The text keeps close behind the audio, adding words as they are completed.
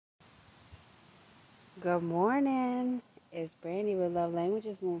Good morning. It's Brandy with Love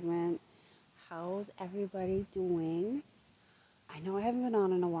Languages Movement. How's everybody doing? I know I haven't been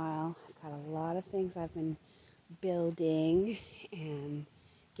on in a while. I've got a lot of things I've been building and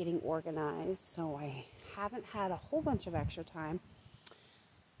getting organized, so I haven't had a whole bunch of extra time.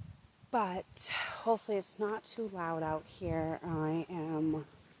 But hopefully it's not too loud out here. I am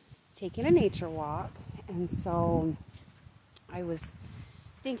taking a nature walk, and so I was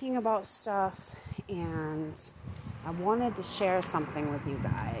thinking about stuff and I wanted to share something with you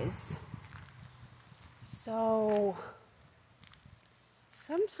guys. So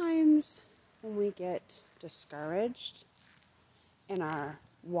sometimes when we get discouraged in our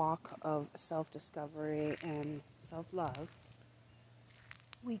walk of self-discovery and self-love,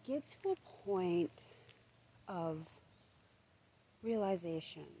 we get to a point of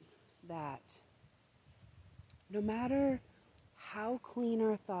realization that no matter how clean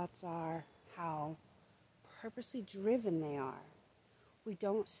our thoughts are, how purposely driven they are, we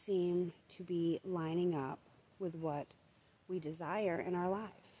don't seem to be lining up with what we desire in our life.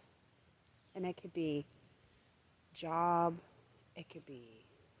 And it could be job, it could be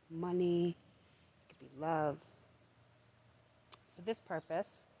money, it could be love. For this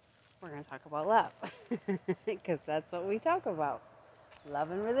purpose, we're going to talk about love because that's what we talk about,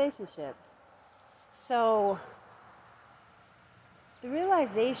 love and relationships. So the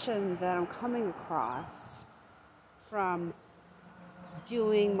realization that I'm coming across from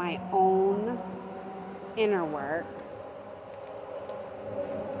doing my own inner work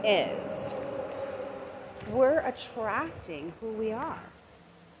is we're attracting who we are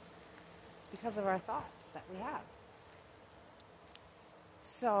because of our thoughts that we have.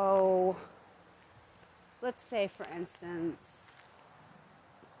 So let's say, for instance,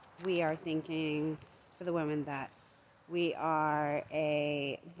 we are thinking, for the women, that we are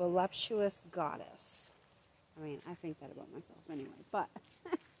a voluptuous goddess. I mean, I think that about myself anyway, but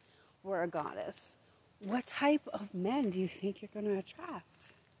we're a goddess. What type of men do you think you're going to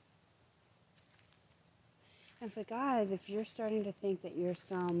attract? And for guys, if you're starting to think that you're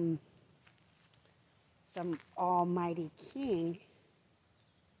some almighty king,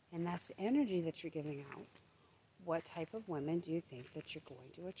 and that's the energy that you're giving out, what type of women do you think that you're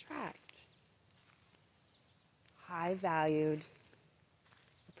going to attract? High valued,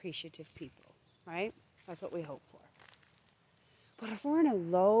 appreciative people, right? That's what we hope for. But if we're in a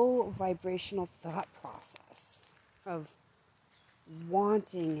low vibrational thought process of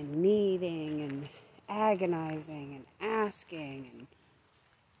wanting and needing and agonizing and asking and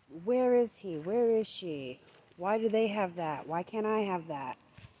where is he? Where is she? Why do they have that? Why can't I have that?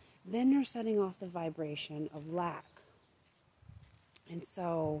 Then you're setting off the vibration of lack. And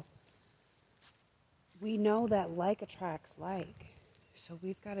so we know that like attracts like. So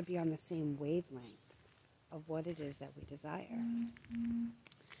we've got to be on the same wavelength of what it is that we desire. Mm-hmm.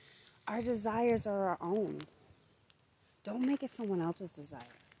 Our desires are our own. Don't make it someone else's desire.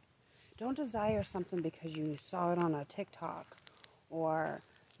 Don't desire something because you saw it on a TikTok or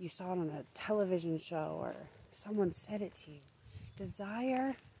you saw it on a television show or someone said it to you.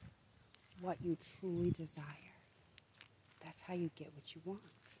 Desire what you truly desire. That's how you get what you want.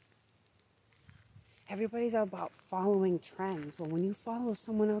 Everybody's about following trends. Well, when you follow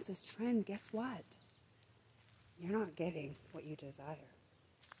someone else's trend, guess what? You're not getting what you desire.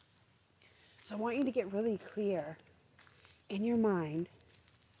 So I want you to get really clear in your mind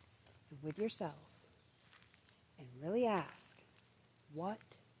and with yourself and really ask, what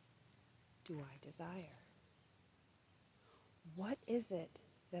do I desire? What is it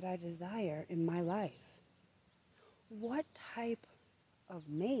that I desire in my life? What type of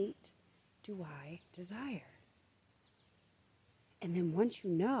mate do I desire? And then once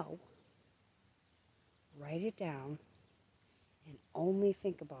you know, write it down and only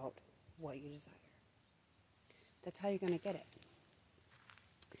think about what you desire. That's how you're going to get it.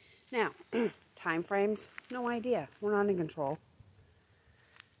 Now, time frames, no idea. We're not in control.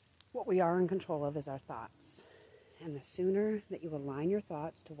 What we are in control of is our thoughts. And the sooner that you align your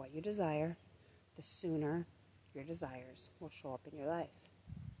thoughts to what you desire, the sooner your desires will show up in your life.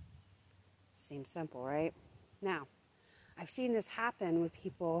 Seems simple, right? Now, I've seen this happen with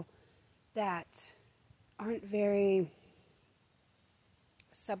people that aren't very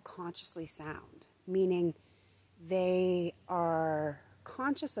subconsciously sound, meaning they are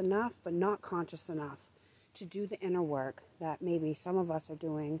conscious enough but not conscious enough to do the inner work that maybe some of us are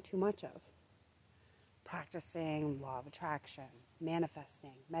doing too much of. Practicing law of attraction,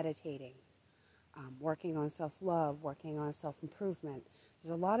 manifesting, meditating, working on self-love, working on self-improvement.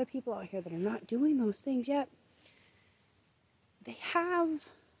 There's a lot of people out here that are not doing those things yet. They have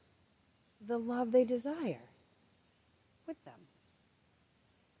the love they desire with them.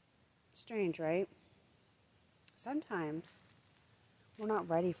 Strange, right? Sometimes we're not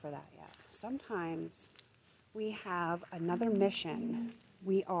ready for that yet. Sometimes we have another mission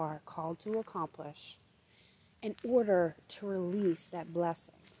we are called to accomplish in order to release that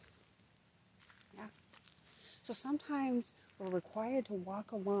blessing. Yeah. So sometimes we're required to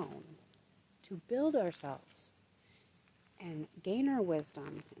walk alone to build ourselves and gain our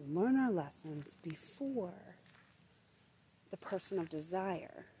wisdom and learn our lessons before the person of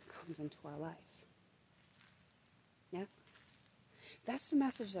desire comes into our life. Yeah? That's the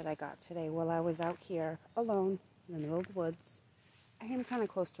message that I got today while I was out here alone in the middle of the woods. I am kind of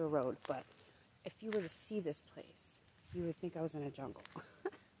close to a road, but if you were to see this place, you would think I was in a jungle.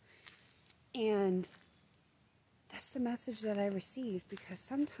 And that's the message that I received, because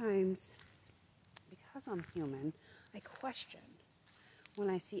sometimes, because I'm human, I question when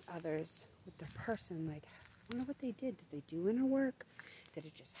I see others with their person, like, I wonder what they did. Did they do inner work? Did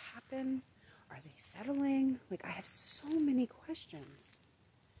it just happen? Are they settling? Like, I have so many questions.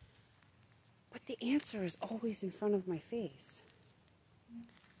 But the answer is always in front of my face.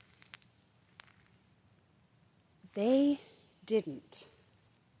 They didn't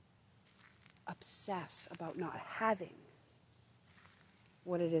obsess about not having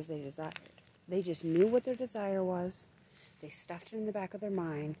what it is they desired. They just knew what their desire was. They stuffed it in the back of their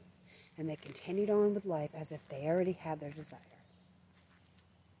mind, and they continued on with life as if they already had their desire.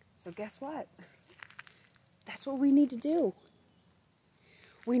 So guess what? That's what we need to do.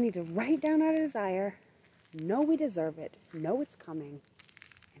 We need to write down our desire, know we deserve it, know it's coming,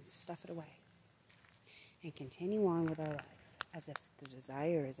 and stuff it away. And continue on with our life as if the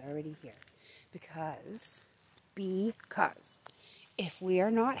desire is already here. Because if we are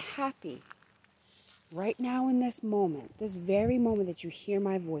not happy right now in this moment, this very moment that you hear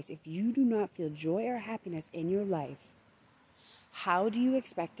my voice, if you do not feel joy or happiness in your life, how do you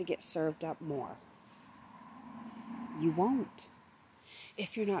expect to get served up more? You won't.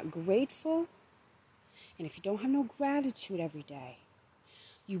 If you're not grateful, and if you don't have no gratitude every day,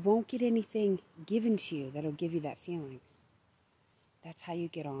 you won't get anything given to you that'll give you that feeling. That's how you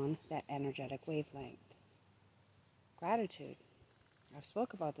get on that energetic wavelength. Gratitude. I've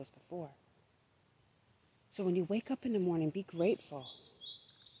spoke about this before. So when you wake up in the morning, be grateful.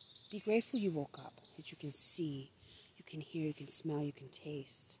 Be grateful you woke up, that you can see, you can hear, you can smell, you can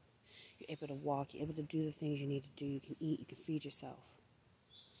taste. You're able to walk, you're able to do the things you need to do, you can eat, you can feed yourself.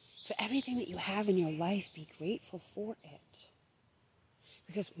 For everything that you have in your life, be grateful for it.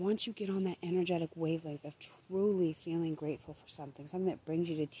 Because once you get on that energetic wavelength of truly feeling grateful for something that brings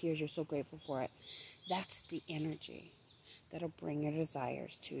you to tears, you're so grateful for it, that's the energy that'll bring your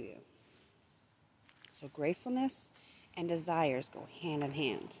desires to you. So gratefulness and desires go hand in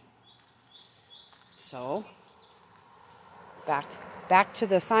hand. So back to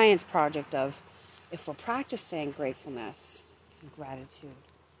the science project of, if we're practicing gratefulness and gratitude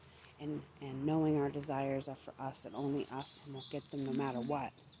and knowing our desires are for us and only us, and we'll get them no matter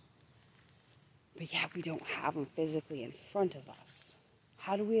what, but yet we don't have them physically in front of us,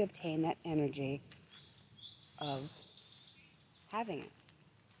 how do we obtain that energy of having it?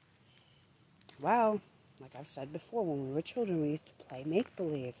 Well, like I've said before, when we were children, we used to play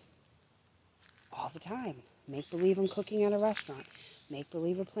make-believe all the time. Make-believe I'm cooking at a restaurant.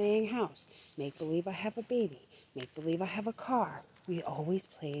 Make-believe we're playing house. Make-believe I have a baby. Make-believe I have a car. We always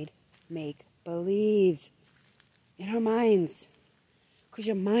played make-believe in our minds, because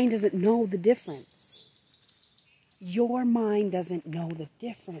your mind doesn't know the difference. Your mind doesn't know the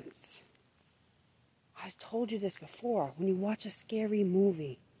difference. I've told you this before. When you watch a scary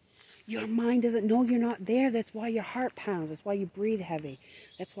movie, your mind doesn't know you're not there. That's why your heart pounds. That's why you breathe heavy.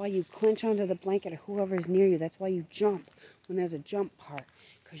 That's why you clench onto the blanket of whoever is near you. That's why you jump when there's a jump part,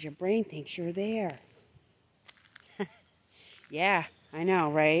 because your brain thinks you're there. Yeah, I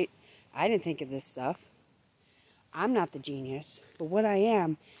know, right? I didn't think of this stuff. I'm not the genius, but what I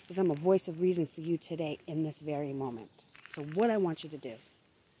am is I'm a voice of reason for you today in this very moment. So what I want you to do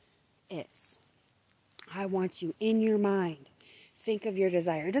is, I want you in your mind, think of your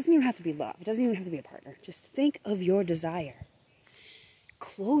desire. It doesn't even have to be love. It doesn't even have to be a partner. Just think of your desire.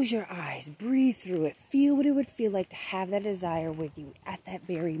 Close your eyes, breathe through it, feel what it would feel like to have that desire with you at that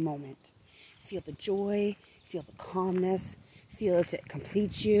very moment. Feel the joy, feel the calmness, feel if it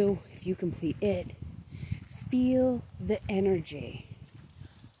completes you, if you complete it. Feel the energy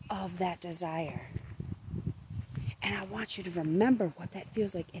of that desire. And I want you to remember what that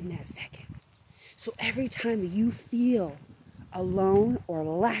feels like in that second. So every time that you feel alone or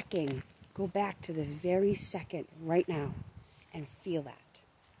lacking, go back to this very second right now and feel that.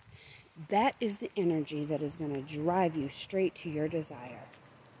 That is the energy that is going to drive you straight to your desire.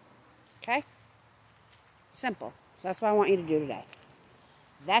 Okay? Simple. So that's what I want you to do today.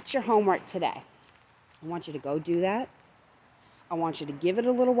 That's your homework today. I want you to go do that. I want you to give it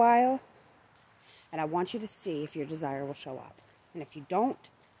a little while. And I want you to see if your desire will show up. And if you don't,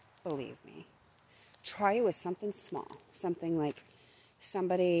 believe me, try it with something small. Something like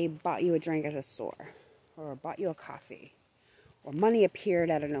somebody bought you a drink at a store, or bought you a coffee, or money appeared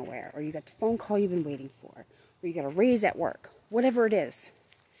out of nowhere, or you got the phone call you've been waiting for, or you got a raise at work. Whatever it is,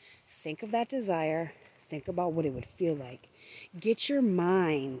 think of that desire. Think about what it would feel like. Get your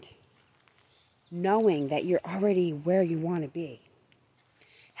mind knowing that you're already where you want to be.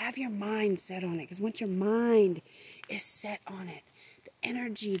 Have your mind set on it, because once your mind is set on it, the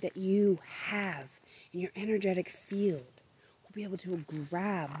energy that you have in your energetic field will be able to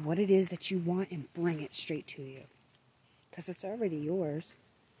grab what it is that you want and bring it straight to you. Because it's already yours.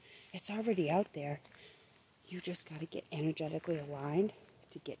 It's already out there. You just got to get energetically aligned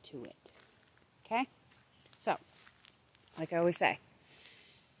to get to it. Okay? So, like I always say,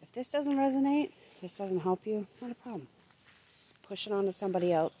 if this doesn't resonate, if this doesn't help you, not a problem. Push it on to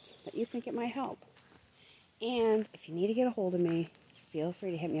somebody else that you think it might help. And if you need to get a hold of me, feel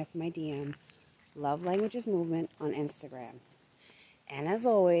free to hit me up in my DM. Love Languages Movement on Instagram. And as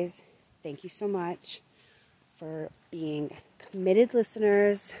always, thank you so much for being committed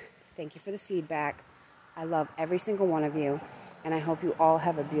listeners. Thank you for the feedback. I love every single one of you, and I hope you all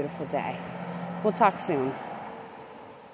have a beautiful day. We'll talk soon.